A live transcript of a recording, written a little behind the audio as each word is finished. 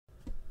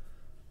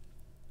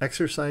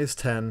Exercise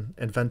 10,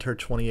 Inventor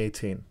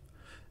 2018.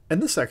 In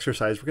this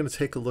exercise, we're going to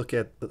take a look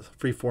at the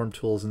freeform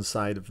tools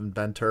inside of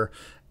Inventor,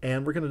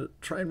 and we're going to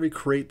try and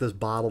recreate this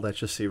bottle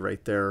that you see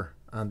right there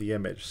on the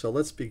image. So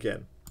let's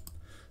begin.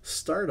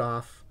 Start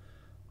off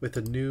with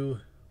a new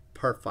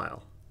part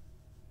file.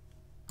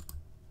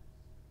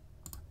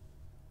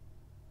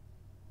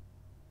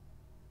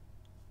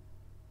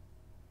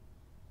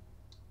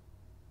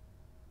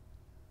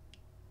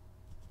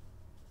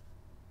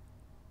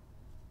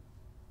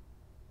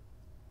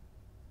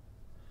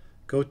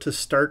 Go to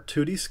Start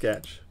 2D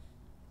Sketch.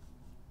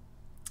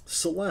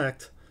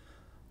 Select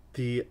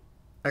the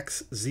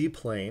XZ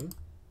plane.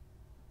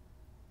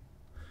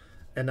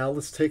 And now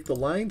let's take the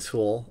line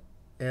tool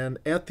and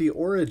at the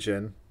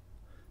origin,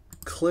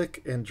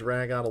 click and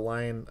drag out a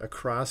line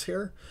across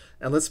here.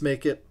 And let's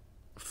make it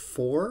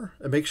 4.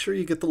 And make sure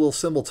you get the little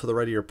symbol to the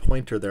right of your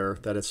pointer there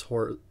that it's,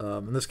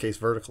 in this case,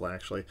 vertical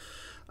actually.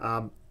 It's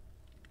going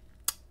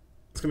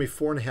to be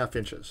 4.5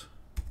 inches.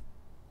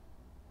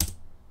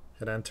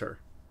 Hit Enter.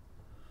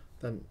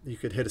 Then you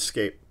could hit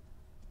Escape.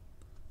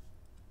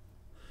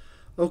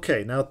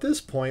 Okay, now at this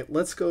point,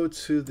 let's go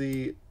to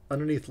the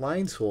underneath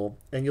line tool,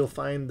 and you'll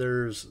find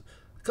there's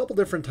a couple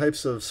different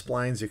types of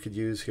splines you could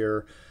use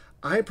here.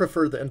 I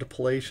prefer the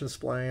interpolation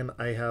spline.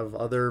 I have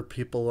other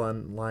people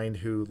online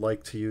who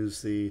like to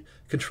use the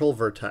control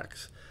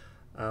vertex.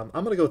 I'm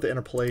going to go with the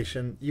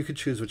interpolation. You could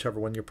choose whichever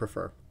one you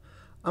prefer.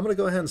 I'm going to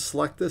go ahead and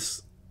select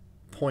this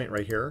point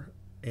right here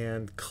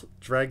and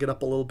drag it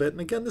up a little bit. And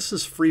again, this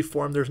is free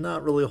form. There's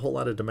not really a whole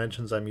lot of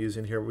dimensions I'm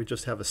using here. We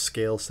just have a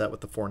scale set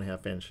with the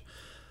 4.5 inch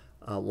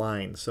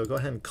line. So go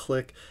ahead and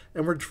click,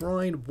 and we're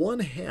drawing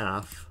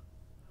 1/2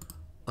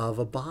 of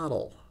a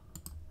bottle.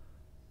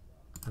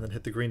 And then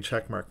hit the green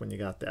check mark when you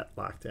got that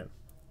locked in.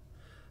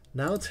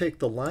 Now take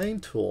the line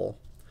tool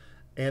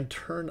and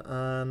turn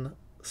on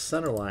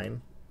center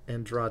line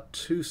and draw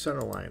 2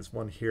 center lines.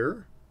 One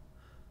here,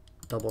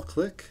 double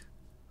click,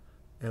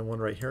 and one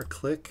right here,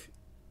 click.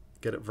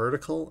 Get it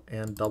vertical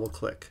and double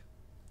click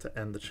to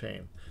end the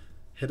chain.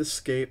 Hit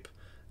Escape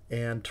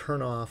and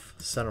turn off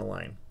center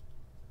line.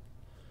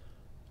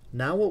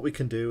 Now what we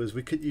can do is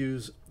we could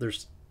use,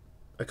 there's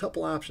a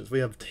couple options. We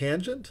have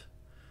tangent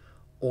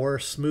or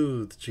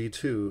smooth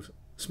G2.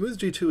 Smooth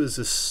G2 is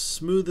the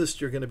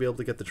smoothest you're going to be able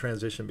to get the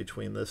transition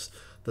between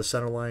the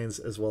center lines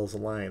as well as the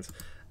lines.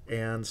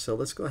 And so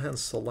let's go ahead and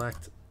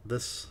select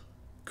this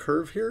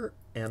curve here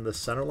and the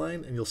center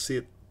line, and you'll see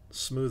it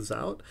smooths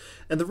out.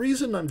 And the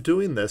reason I'm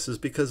doing this is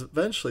because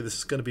eventually this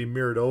is going to be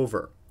mirrored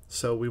over.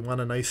 So we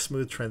want a nice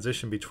smooth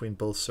transition between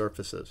both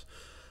surfaces.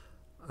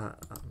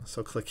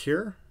 So click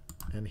here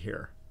and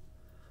here.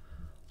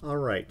 All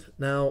right,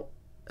 now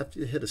after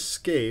you hit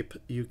Escape,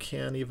 you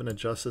can even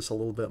adjust this a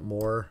little bit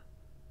more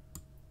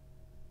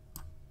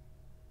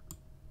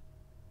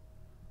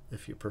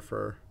if you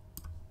prefer.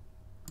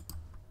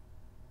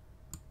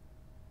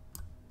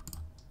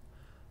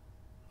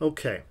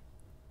 Okay.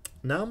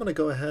 Now I'm going to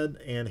go ahead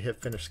and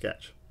hit Finish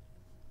Sketch.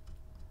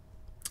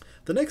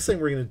 The next thing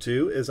we're going to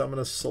do is I'm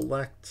going to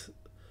select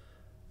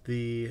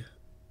the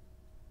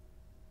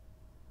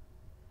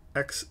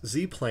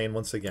XZ plane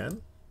once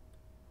again.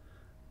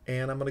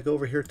 And I'm going to go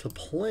over here to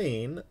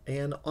Plane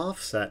and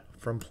Offset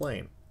from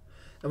Plane.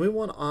 And we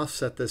want to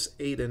offset this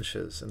 8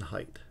 inches in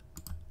height.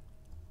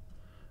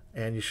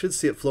 And you should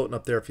see it floating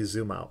up there if you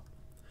zoom out.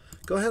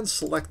 Go ahead and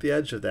select the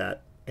edge of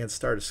that and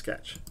start a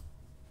sketch.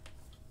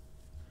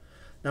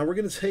 Now we're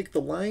going to take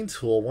the line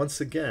tool once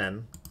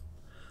again,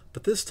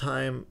 but this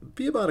time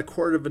be about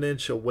 1/4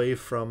 inch away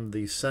from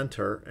the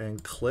center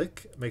and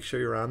click, make sure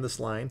you're on this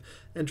line,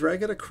 and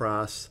drag it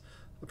across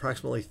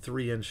approximately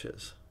 3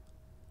 inches.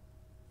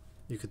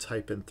 You could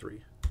type in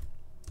 3.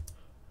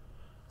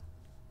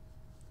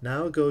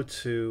 Now go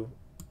to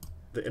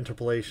the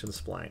interpolation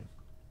spline.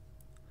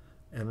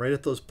 And right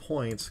at those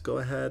points, go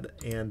ahead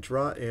and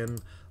draw in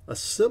a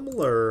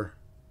similar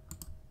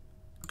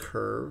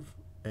curve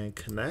and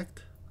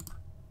connect.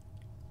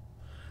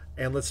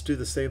 And let's do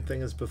the same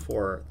thing as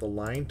before. The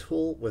line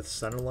tool with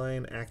center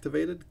line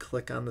activated,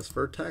 click on this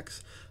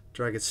vertex,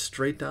 drag it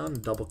straight down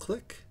and double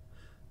click.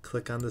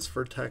 Click on this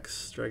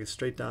vertex, drag it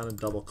straight down and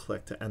double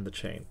click to end the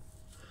chain.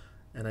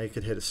 And now you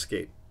could hit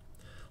Escape.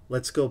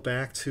 Let's go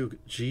back to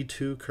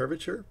G2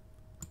 curvature.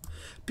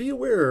 Be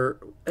aware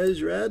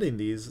as you're adding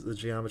the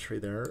geometry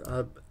there,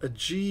 a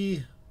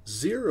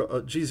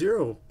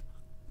G0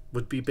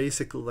 would be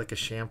basically like a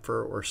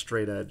chamfer or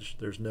straight edge.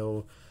 There's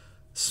no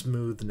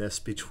smoothness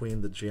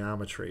between the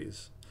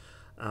geometries,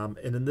 and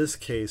in this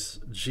case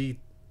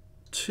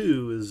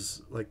G2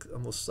 is like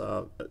almost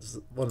one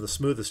of the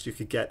smoothest you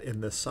could get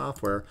in this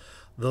software,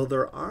 though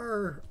there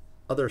are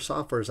other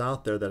softwares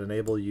out there that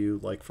enable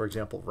you, like for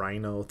example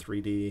Rhino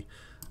 3D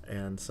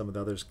and some of the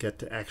others, get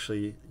to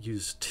actually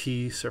use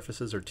T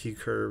surfaces or T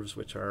curves,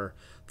 which are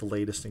the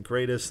latest and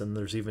greatest, and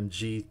there's even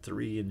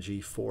G3 and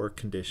G4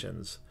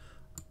 conditions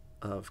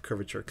of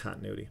curvature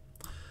continuity.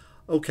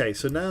 Okay,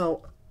 so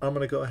now I'm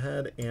going to go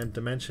ahead and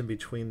dimension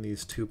between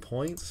these 2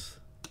 points.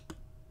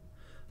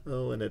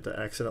 Oh, and it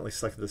accidentally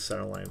selected the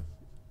center line.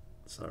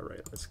 It's all right.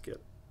 Let's get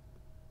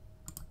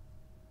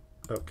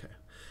Okay.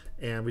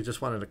 And we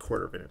just wanted a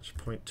 1/4 of an inch,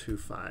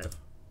 0.25.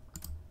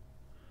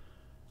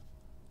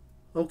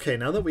 Okay,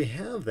 now that we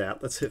have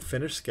that, let's hit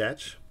Finish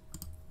Sketch.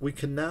 We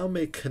can now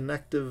make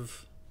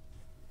connective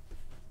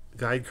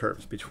guide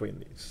curves between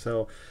these.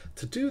 So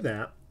to do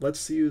that,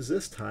 let's use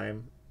this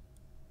time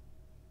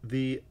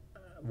the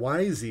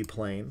YZ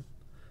plane,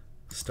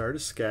 start a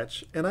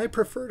sketch, and I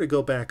prefer to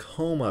go back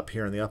home up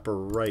here in the upper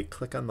right,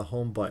 click on the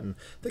home button.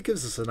 That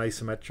gives us an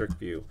isometric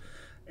view.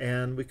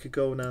 And we could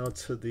go now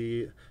to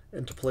the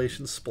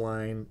interpolation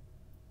spline,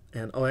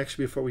 and oh,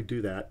 actually before we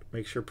do that,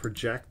 make sure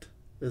project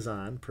is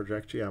on,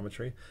 project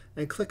geometry,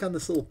 and click on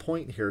this little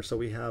point here so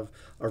we have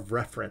a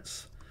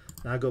reference.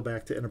 Now go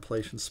back to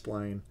interpolation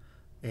spline,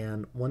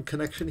 and one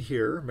connection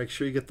here, make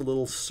sure you get the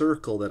little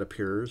circle that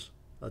appears,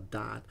 a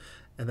dot,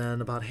 and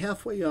then about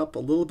halfway up, a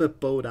little bit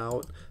bowed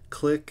out,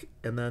 click,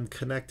 and then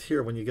connect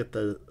here when you get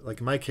the, like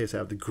in my case I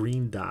have the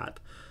green dot,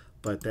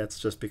 but that's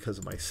just because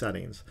of my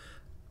settings,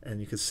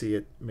 and you can see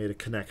it made a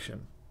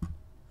connection.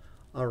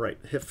 Alright,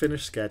 hit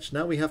Finish Sketch.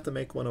 Now we have to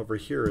make one over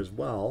here as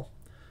well.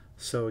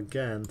 So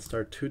again,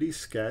 start 2D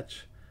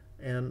sketch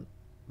and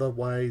the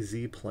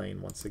YZ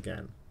plane once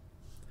again.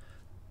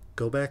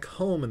 Go back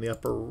home in the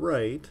upper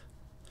right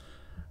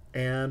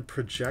and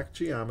project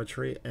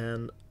geometry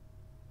and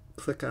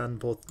click on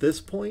both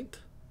this point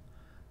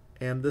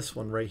and this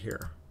one right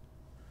here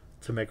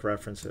to make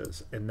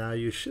references. And now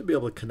you should be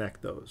able to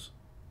connect those.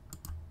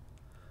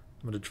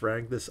 I'm going to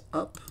drag this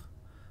up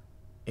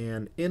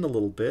and in a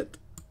little bit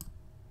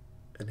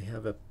and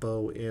have it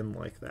bow in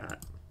like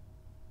that.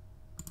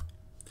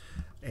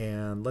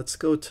 And let's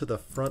go to the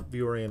front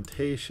view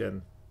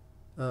orientation,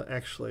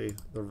 actually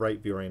the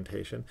right view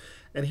orientation,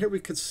 and here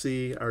we could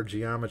see our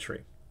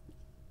geometry,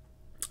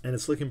 and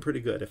it's looking pretty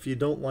good. If you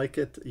don't like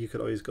it, you could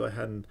always go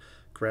ahead and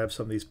grab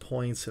some of these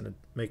points and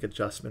make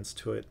adjustments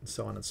to it and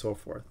so on and so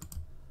forth.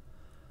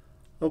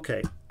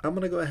 Okay, I'm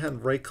going to go ahead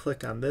and right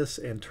click on this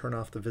and turn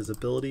off the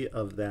visibility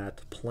of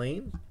that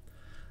plane,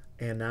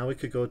 and now we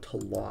could go to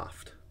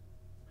Loft.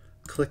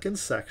 Click in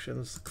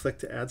Sections, click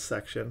to add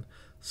section,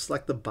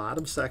 select the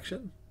bottom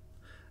section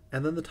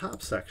and then the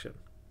top section.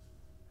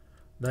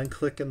 Then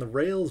click in the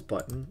Rails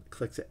button,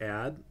 click to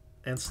add,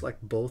 and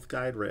select both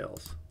guide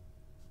rails.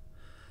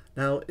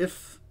 Now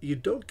if you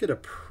don't get a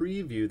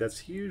preview,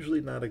 that's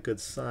usually not a good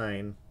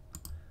sign,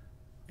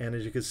 and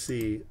as you can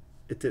see,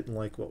 it didn't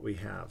like what we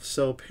have.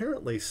 So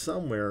apparently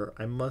somewhere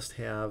I must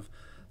have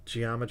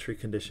geometry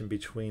condition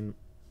between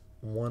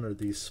one of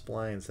these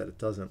splines that it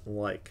doesn't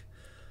like.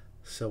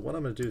 So what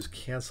I'm going to do is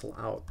cancel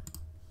out,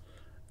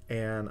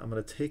 and I'm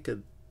going to take a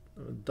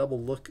double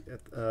look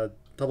at,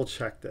 double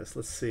check this.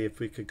 Let's see if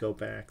we could go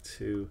back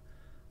to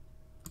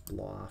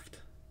Loft,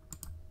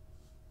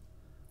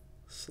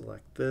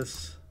 select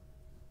this,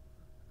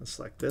 and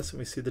select this, and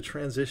we see the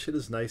transition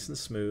is nice and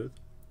smooth.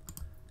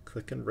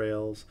 Click in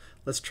Rails.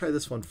 Let's try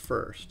this one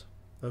first.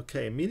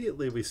 Okay,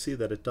 immediately we see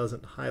that it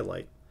doesn't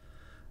highlight,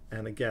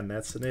 and again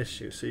that's an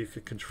issue. So you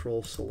could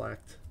Control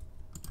Select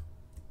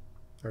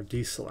or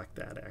deselect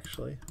that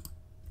actually.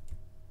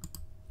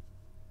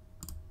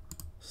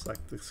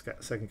 Select the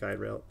second guide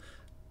rail,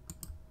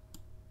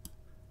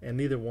 and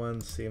neither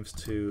one seems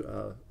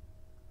to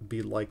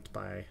be liked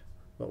by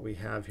what we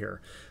have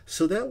here.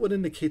 So that would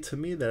indicate to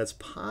me that it's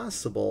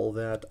possible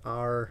that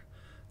our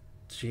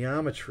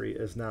geometry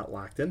is not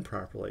locked in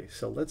properly.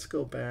 So let's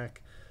go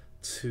back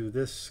to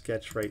this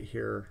sketch right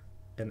here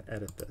and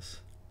edit this.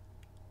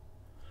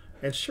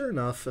 And sure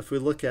enough, if we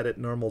look at it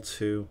normal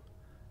to,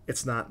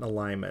 it's not in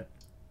alignment.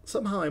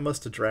 Somehow I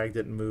must have dragged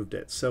it and moved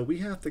it. So we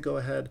have to go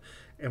ahead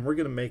and we're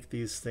going to make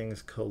these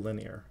things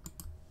collinear.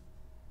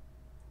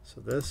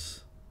 So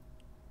this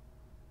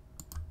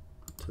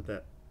to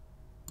that.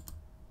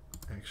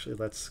 Actually,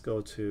 let's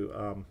go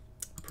to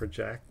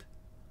project,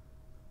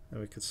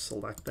 and we could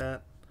select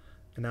that.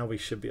 And now we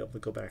should be able to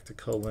go back to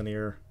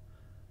collinear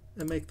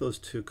and make those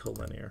two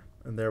collinear.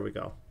 And there we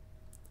go.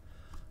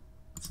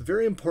 It's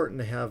very important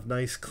to have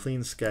nice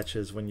clean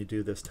sketches when you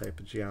do this type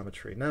of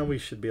geometry. Now we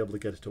should be able to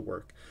get it to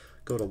work.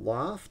 Go to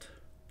Loft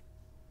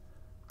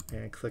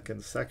and click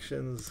in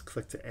Sections,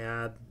 click to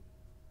add,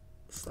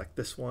 select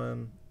this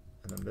one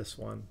and then this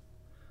one.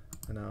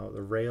 And now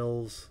the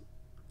rails,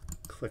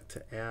 click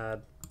to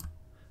add,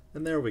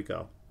 and there we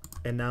go.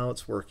 And now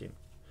it's working.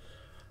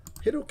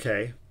 Hit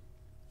OK.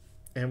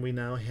 And we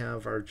now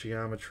have our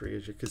geometry,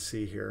 as you can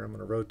see here. I'm going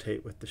to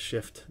rotate with the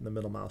Shift and the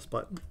middle mouse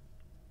button.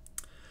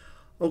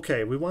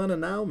 Okay, we want to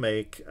now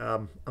make,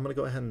 I'm going to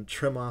go ahead and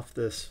trim off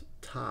this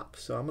top.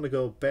 So I'm going to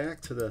go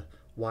back to the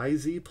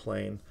YZ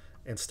plane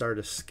and start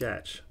a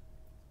sketch.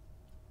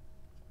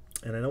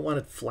 And I don't want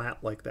it flat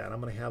like that.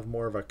 I'm going to have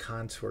more of a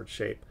contoured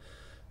shape.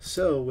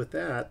 So with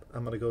that,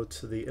 I'm going to go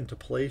to the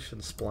interpolation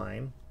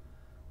spline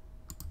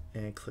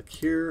and click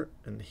here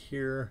and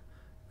here.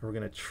 And we're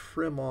going to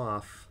trim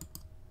off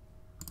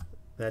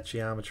that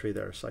geometry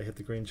there. So I hit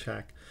the green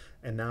check,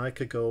 and now I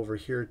could go over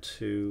here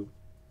to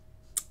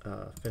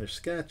Finish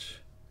Sketch,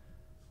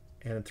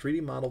 and in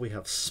 3D Model we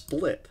have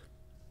Split,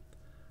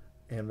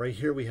 and right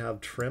here we have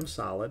Trim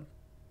Solid.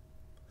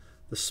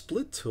 The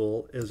split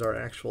tool is our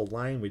actual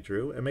line we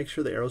drew, and make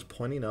sure the arrow's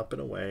pointing up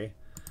and away,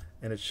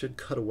 and it should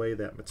cut away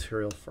that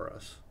material for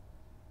us.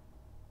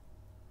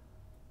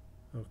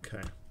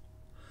 Okay.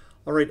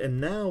 All right, and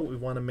now we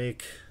want to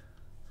make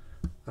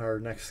our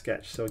next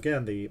sketch. So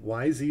again, the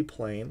YZ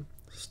plane,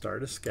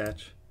 start a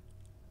sketch,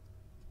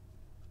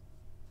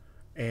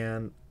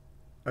 and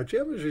our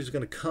geometry is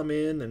going to come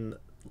in and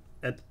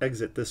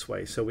exit this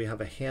way, so we have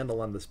a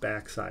handle on this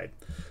back side.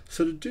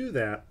 So to do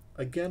that,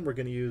 again, we're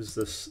going to use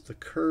the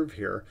curve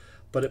here,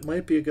 but it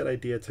might be a good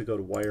idea to go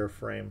to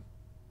wireframe,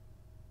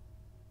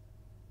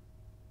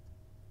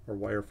 or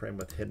wireframe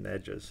with hidden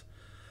edges.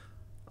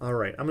 All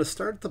right, I'm going to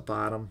start at the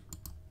bottom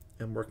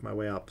and work my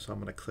way up. So I'm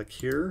going to click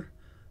here,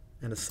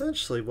 and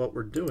essentially what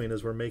we're doing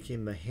is we're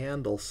making the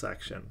handle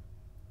section.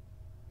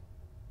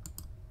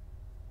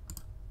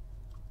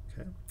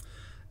 Okay,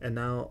 and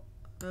now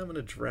I'm going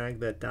to drag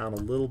that down a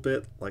little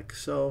bit like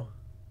so,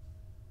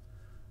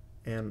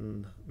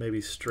 and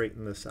maybe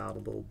straighten this out a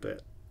little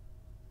bit.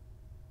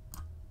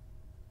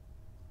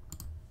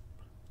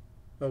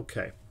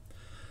 Okay,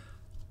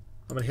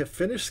 I'm going to hit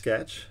Finish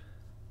Sketch,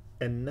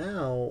 and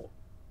now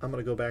I'm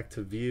going to go back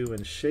to View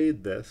and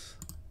shade this,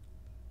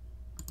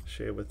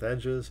 shade with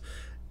edges,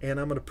 and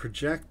I'm going to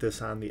project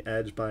this on the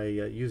edge by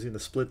using the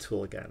Split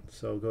tool again.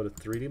 So go to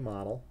 3D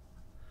Model,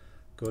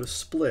 go to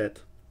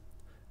Split,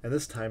 and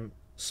this time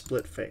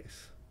Split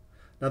Face.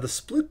 Now the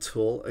Split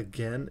tool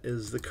again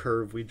is the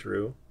curve we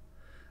drew,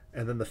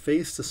 and then the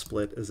face to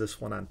split is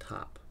this one on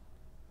top.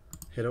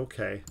 Hit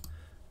OK,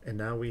 and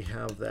now we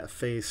have that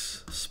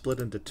face split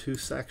into two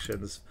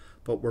sections,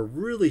 but we're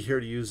really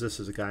here to use this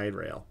as a guide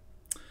rail.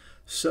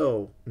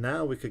 So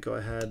now we could go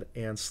ahead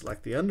and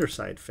select the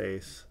underside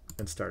face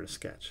and start a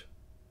sketch.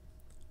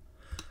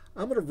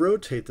 I'm going to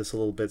rotate this a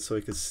little bit so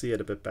we can see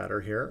it a bit better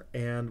here,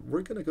 and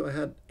we're going to go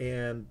ahead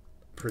and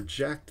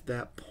project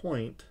that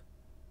point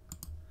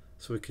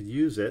so we could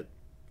use it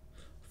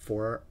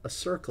for a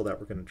circle that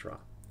we're going to draw.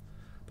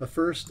 But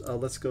first,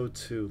 let's go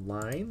to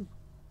Line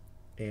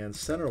and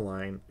Center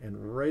Line,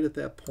 and right at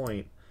that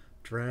point,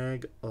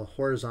 drag a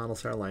horizontal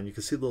center line. You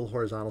can see the little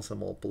horizontal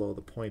symbol below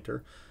the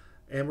pointer,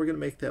 and we're going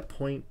to make that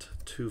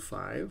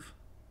 0.25.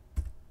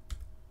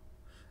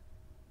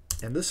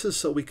 And this is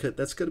so we could,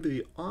 that's going to be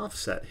the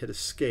offset, hit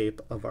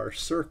escape, of our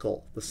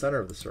circle, the center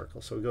of the circle.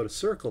 So we go to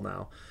Circle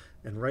now,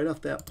 and right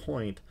off that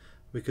point,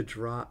 we could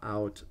draw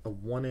out a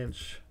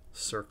 1-inch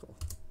circle,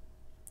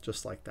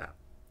 just like that.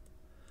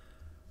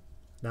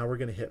 Now we're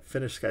going to hit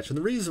Finish Sketch. And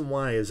the reason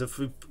why is if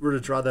we were to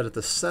draw that at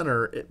the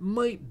center, it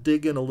might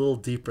dig in a little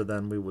deeper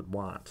than we would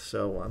want.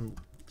 So I'm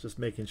just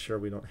making sure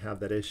we don't have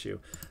that issue.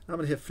 I'm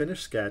going to hit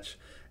Finish Sketch,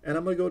 and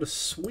I'm going to go to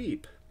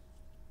Sweep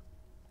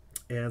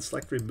and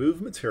select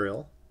Remove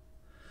Material.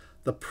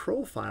 The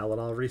profile that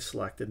I already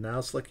selected, now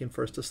it's looking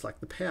for us to select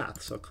the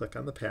path. So click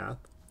on the path.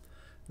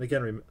 And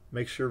again,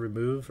 make sure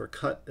Remove or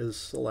Cut is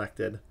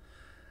selected,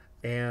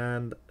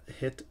 and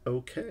hit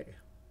OK.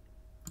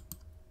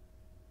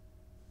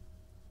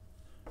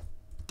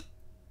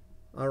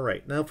 All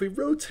right, now if we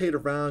rotate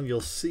around,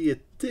 you'll see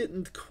it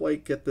didn't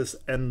quite get this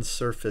end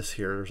surface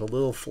here. There's a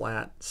little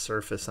flat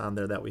surface on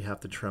there that we have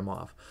to trim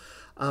off.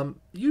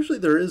 Usually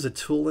there is a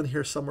tool in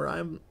here somewhere.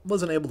 I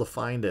wasn't able to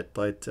find it,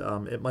 but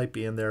it might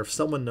be in there. If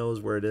someone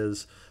knows where it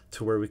is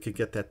to where we could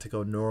get that to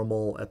go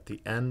normal at the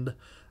end,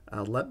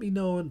 let me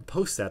know and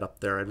post that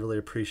up there. I'd really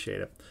appreciate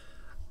it.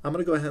 I'm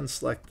going to go ahead and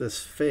select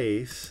this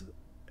face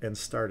and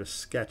start a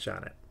sketch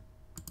on it.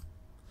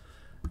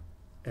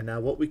 And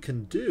now what we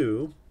can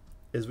do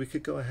is we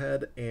could go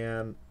ahead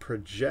and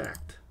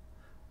project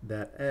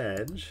that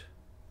edge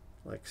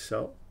like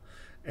so.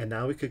 And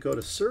now we could go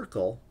to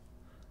Circle,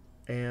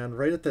 and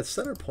right at that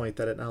center point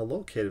that it now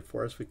located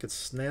for us, we could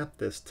snap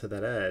this to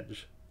that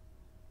edge.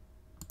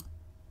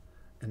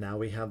 And now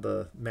we have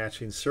the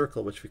matching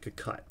circle which we could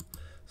cut.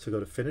 So go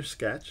to Finish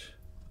Sketch,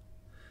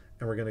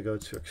 and we're going to go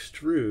to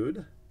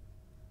Extrude,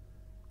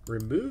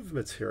 Remove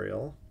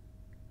Material,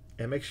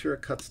 and make sure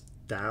it cuts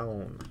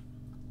down,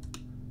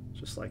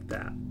 just like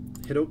that.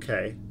 Hit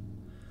OK.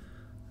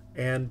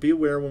 And be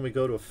aware when we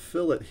go to a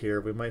fillet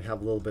here, we might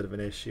have a little bit of an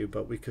issue,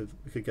 but we could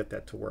get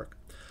that to work.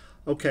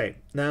 Okay,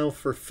 now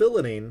for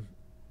filleting,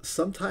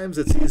 sometimes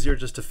it's easier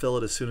just to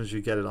fillet as soon as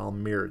you get it all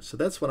mirrored. So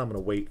that's what I'm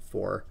going to wait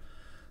for.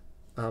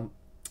 And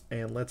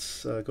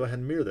let's go ahead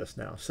and mirror this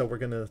now. So we're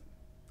going to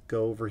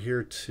go over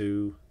here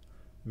to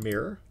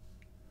Mirror,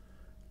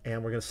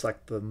 and we're going to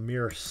select the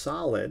Mirror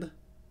Solid.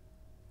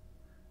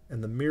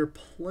 And the mirror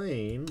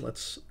plane,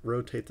 let's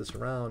rotate this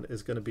around,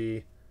 is going to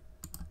be,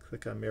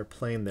 click on mirror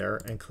plane there,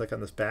 and click on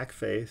this back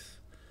face,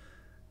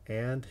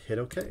 and hit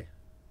OK.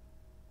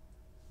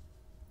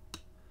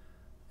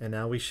 And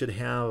now we should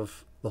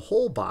have the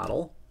whole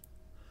bottle,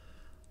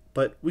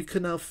 but we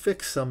could now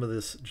fix some of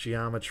this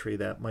geometry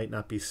that might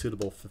not be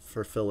suitable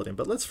for filleting.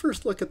 But let's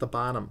first look at the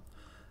bottom,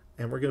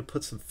 and we're going to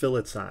put some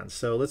fillets on.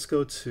 So let's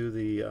go to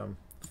the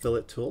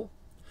fillet tool.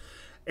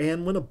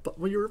 And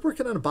when you're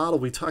working on a bottle,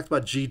 we talked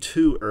about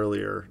G2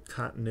 earlier,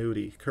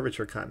 continuity,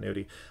 curvature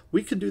continuity.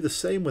 We can do the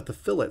same with the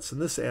fillets,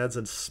 and this adds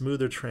a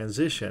smoother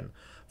transition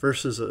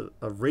versus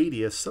a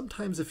radius,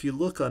 sometimes if you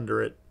look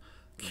under it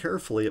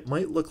carefully, it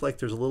might look like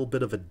there's a little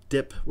bit of a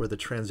dip where the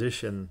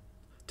transition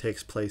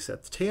takes place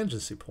at the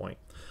tangency point.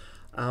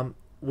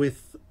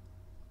 With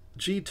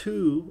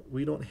G2,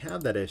 we don't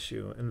have that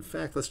issue. In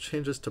fact, let's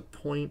change this to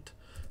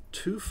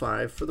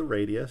 0.25 for the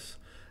radius.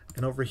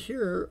 And over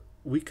here,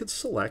 we could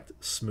select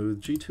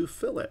Smooth G2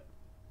 Fillet.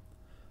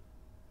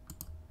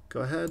 Go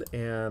ahead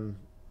and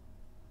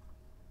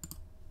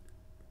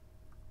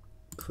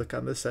click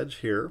on this edge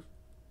here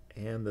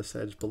and this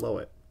edge below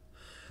it.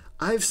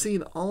 I've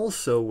seen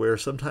also where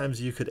sometimes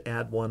you could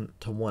add one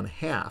to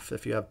 1/2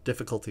 if you have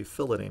difficulty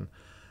filleting,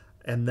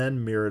 and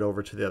then mirror it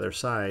over to the other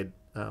side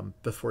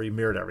before you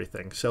mirrored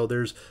everything. So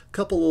there's a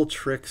couple little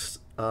tricks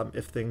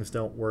if things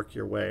don't work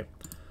your way.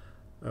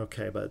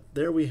 Okay, but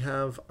there we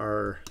have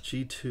our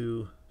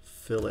G2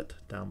 fillet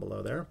down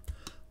below there.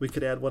 We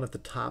could add one at the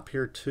top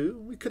here too.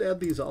 We could add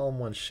these all in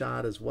one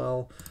shot as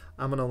well.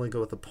 I'm going to only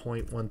go with a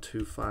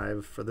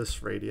 0.125 for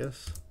this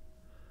radius.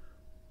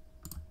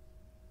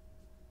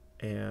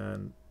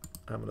 And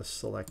I'm going to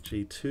select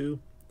G2.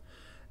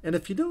 And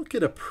if you don't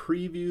get a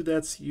preview,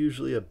 that's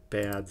usually a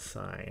bad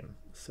sign.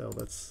 So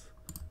let's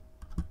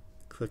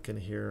click in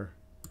here.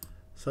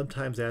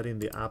 Sometimes adding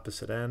the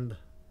opposite end,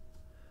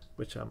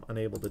 which I'm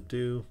unable to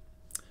do,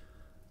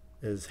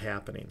 is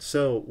happening.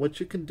 So what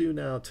you can do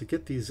now to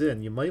get these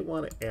in, you might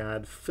want to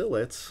add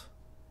fillets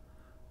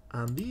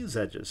on these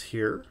edges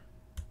here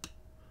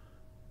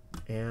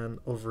and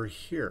over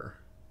here.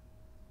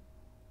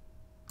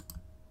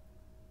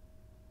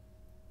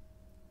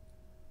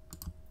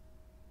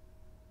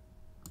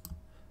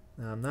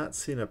 Now I'm not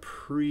seeing a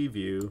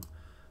preview,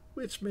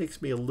 which makes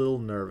me a little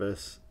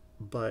nervous,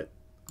 but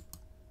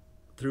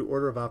through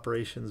order of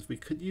operations we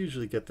could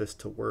usually get this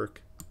to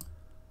work.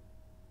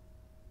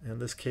 In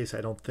this case,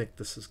 I don't think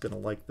this is going to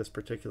like this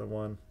particular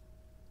one.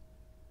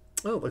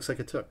 Oh, it looks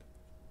like it took.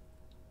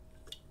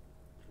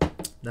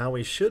 Now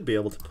we should be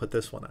able to put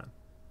this one on.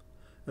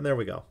 And there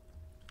we go.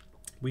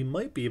 We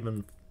might be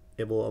even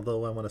able,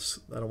 although I don't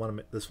want to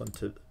make this one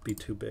to be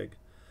too big.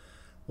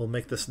 We'll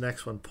make this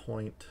next one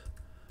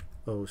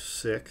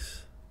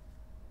 0.06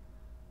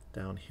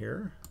 down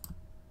here.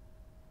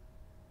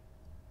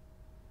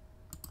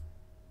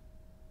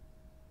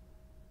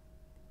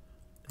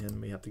 And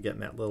we have to get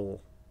in that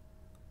little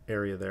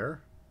area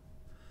there.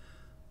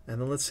 And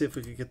then let's see if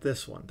we could get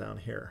this one down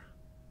here.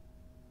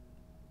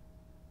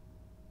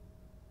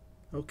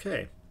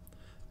 Okay,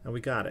 and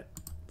we got it.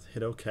 Let's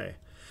hit OK.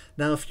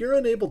 Now if you're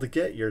unable to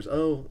get yours,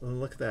 oh,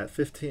 look at that,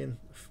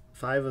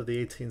 5 of the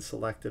 18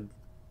 selected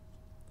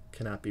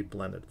cannot be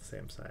blended at the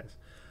same size.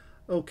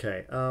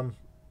 Okay,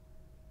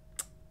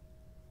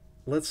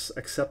 let's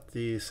accept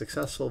the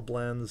successful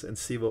blends and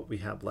see what we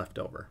have left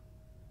over.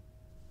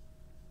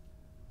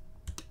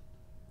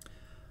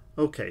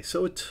 Okay,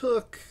 so it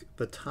took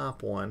the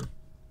top one,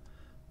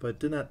 but it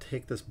did not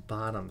take this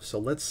bottom. So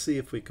let's see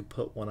if we could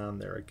put one on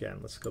there again.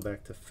 Let's go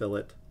back to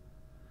fillet.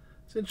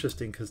 It's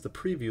interesting because the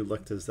preview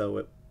looked as though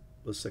it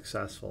was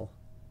successful.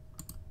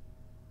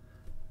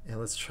 And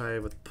let's try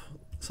with,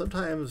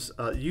 sometimes,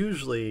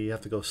 usually you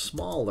have to go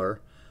smaller,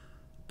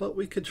 but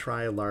we could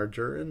try a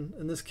larger, and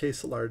in this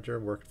case a larger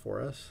worked for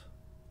us.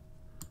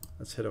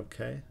 Let's hit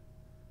OK.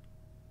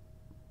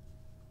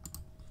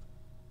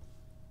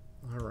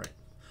 All right.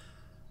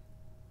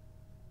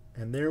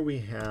 And there we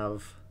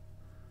have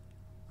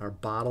our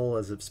bottle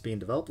as it's being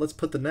developed. Let's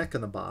put the neck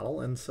in the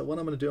bottle. And so what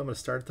I'm going to do, I'm going to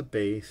start at the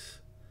base,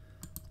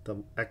 the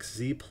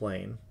XZ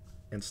plane,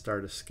 and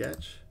start a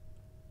sketch.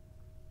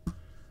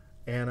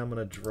 And I'm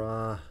going to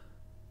draw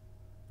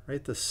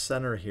right the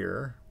center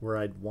here where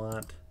I'd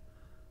want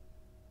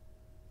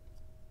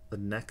the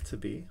neck to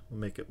be. We'll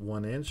make it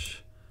 1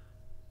 inch.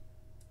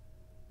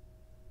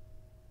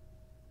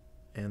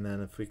 And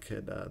then if we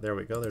could, there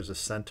we go, there's a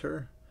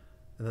center.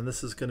 And then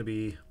this is going to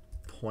be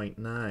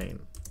 0.9.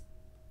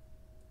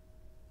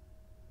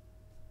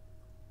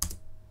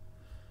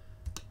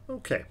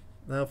 Okay,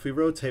 now if we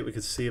rotate, we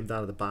can see them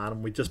down at the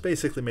bottom. We just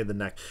basically made the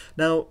neck.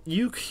 Now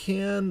you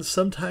can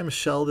sometimes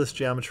shell this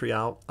geometry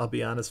out. I'll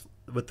be honest,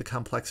 with the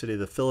complexity of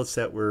the fillets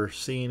that we're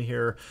seeing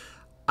here,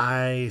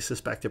 I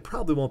suspect it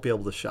probably won't be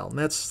able to shell. And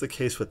that's the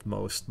case with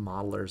most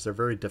modelers. They're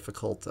very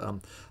difficult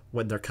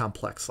when they're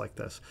complex like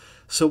this.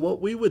 So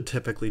what we would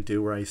typically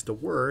do where I used to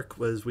work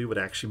was we would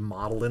actually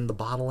model in the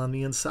bottle on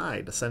the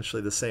inside,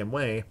 essentially the same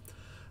way,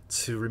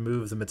 to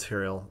remove the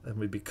material, and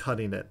we'd be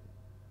cutting it.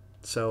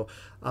 So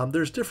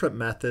there's different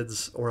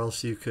methods, or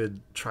else you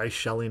could try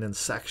shelling in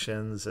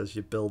sections as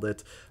you build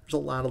it. There's a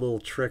lot of little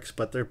tricks,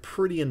 but they're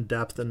pretty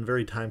in-depth and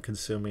very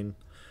time-consuming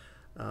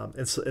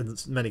in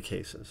many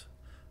cases.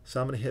 So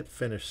I'm going to hit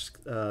Finish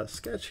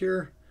Sketch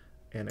here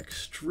and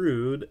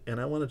Extrude, and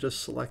I want to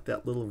just select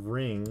that little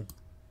ring,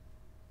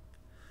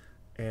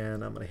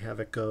 and I'm going to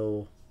have it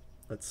go,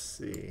 let's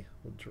see,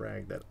 we'll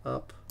drag that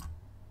up,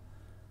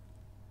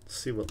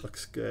 see what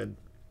looks good.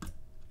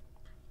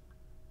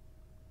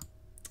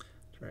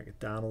 Drag it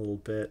down a little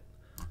bit.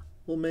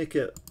 We'll make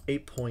it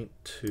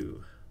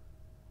 8.2.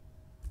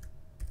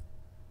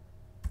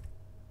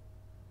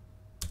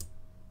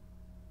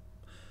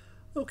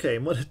 Okay,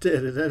 and what it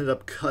did, it ended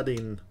up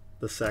cutting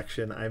the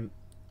section. I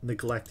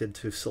neglected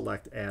to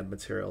select add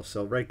material.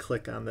 So right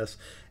click on this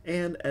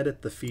and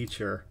edit the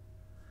feature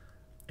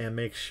and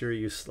make sure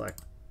you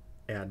select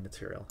add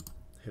material.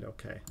 Hit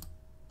OK.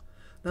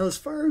 Now as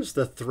far as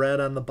the thread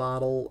on the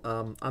bottle,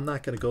 I'm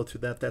not going to go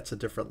through that. That's a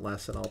different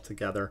lesson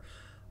altogether.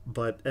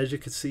 But as you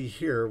can see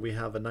here, we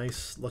have a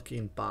nice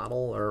looking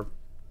bottle, or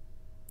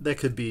that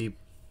could be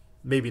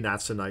maybe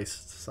not so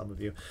nice to some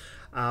of you.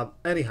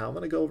 Anyhow, I'm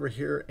going to go over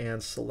here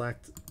and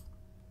select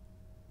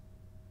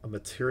a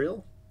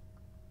material.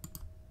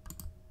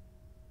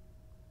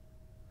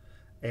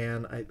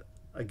 And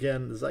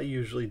again, as I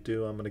usually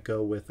do, I'm going to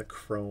go with a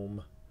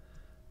chrome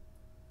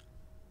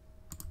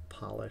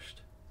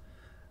polished.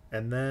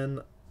 And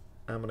then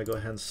I'm going to go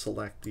ahead and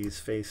select these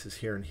faces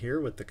here and here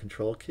with the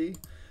control key.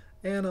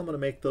 And I'm going to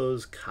make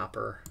those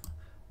copper.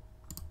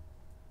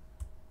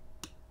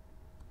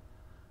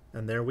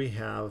 And there we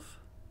have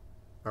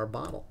our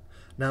bottle.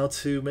 Now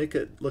to make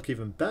it look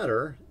even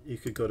better, you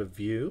could go to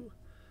View,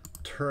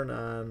 turn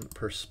on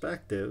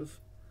Perspective,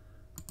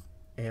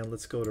 and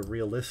let's go to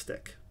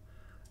Realistic.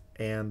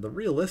 And the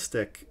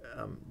realistic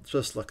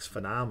just looks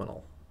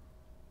phenomenal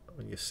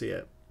when you see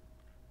it.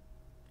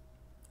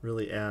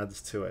 Really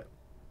adds to it.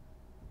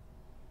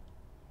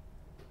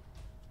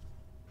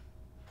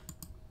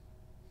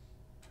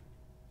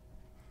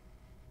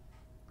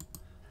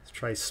 Let's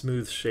try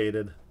smooth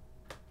shaded.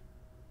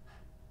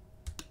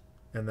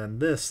 And then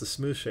this, the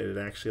smooth shaded,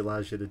 actually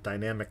allows you to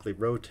dynamically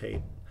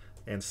rotate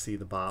and see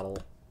the bottle.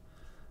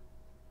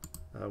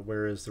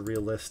 Whereas the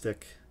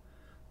realistic,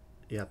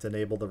 you have to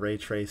enable the ray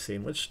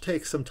tracing, which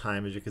takes some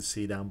time, as you can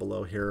see down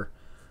below here,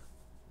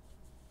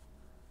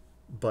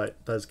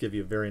 but does give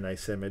you a very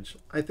nice image.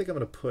 I think I'm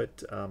going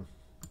to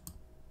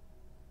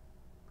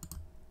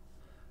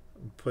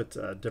put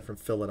a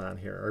different fillet on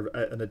here, or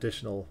an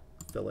additional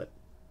fillet.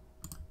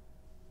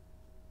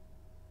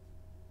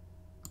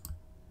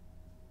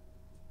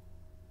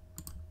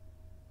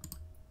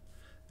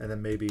 And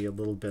then maybe a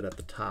little bit at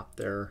the top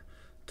there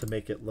to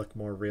make it look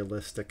more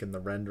realistic in the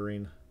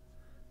rendering.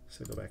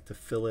 So go back to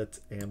fillet,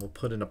 and we'll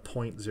put in a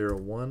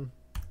 0.01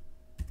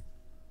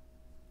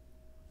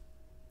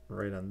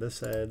 right on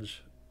this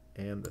edge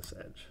and this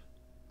edge.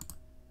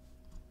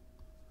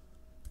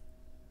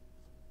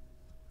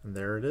 And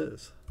there it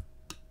is.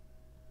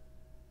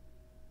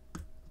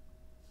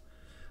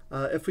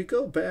 If we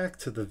go back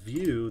to the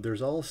view,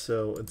 there's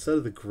also, instead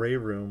of the gray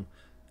room,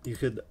 you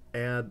could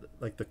add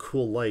like the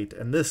cool light,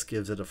 and this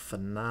gives it a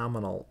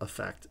phenomenal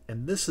effect.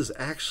 And this is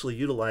actually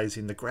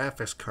utilizing the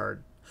graphics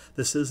card.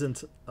 This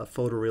isn't a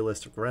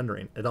photorealistic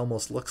rendering. It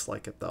almost looks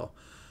like it though.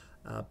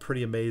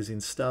 Pretty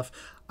amazing stuff.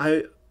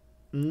 I'm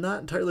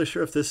not entirely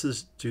sure if this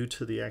is due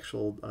to the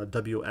actual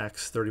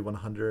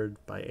WX3100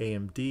 by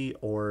AMD,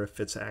 or if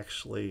it's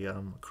actually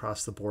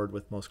across the board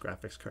with most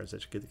graphics cards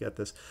that you get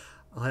this.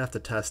 I'll have to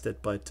test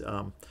it, but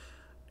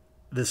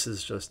this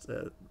is just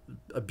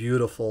a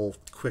beautiful,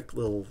 quick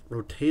little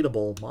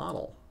rotatable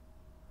model.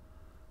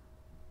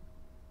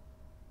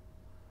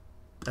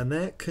 And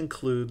that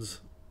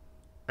concludes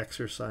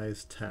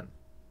exercise 10.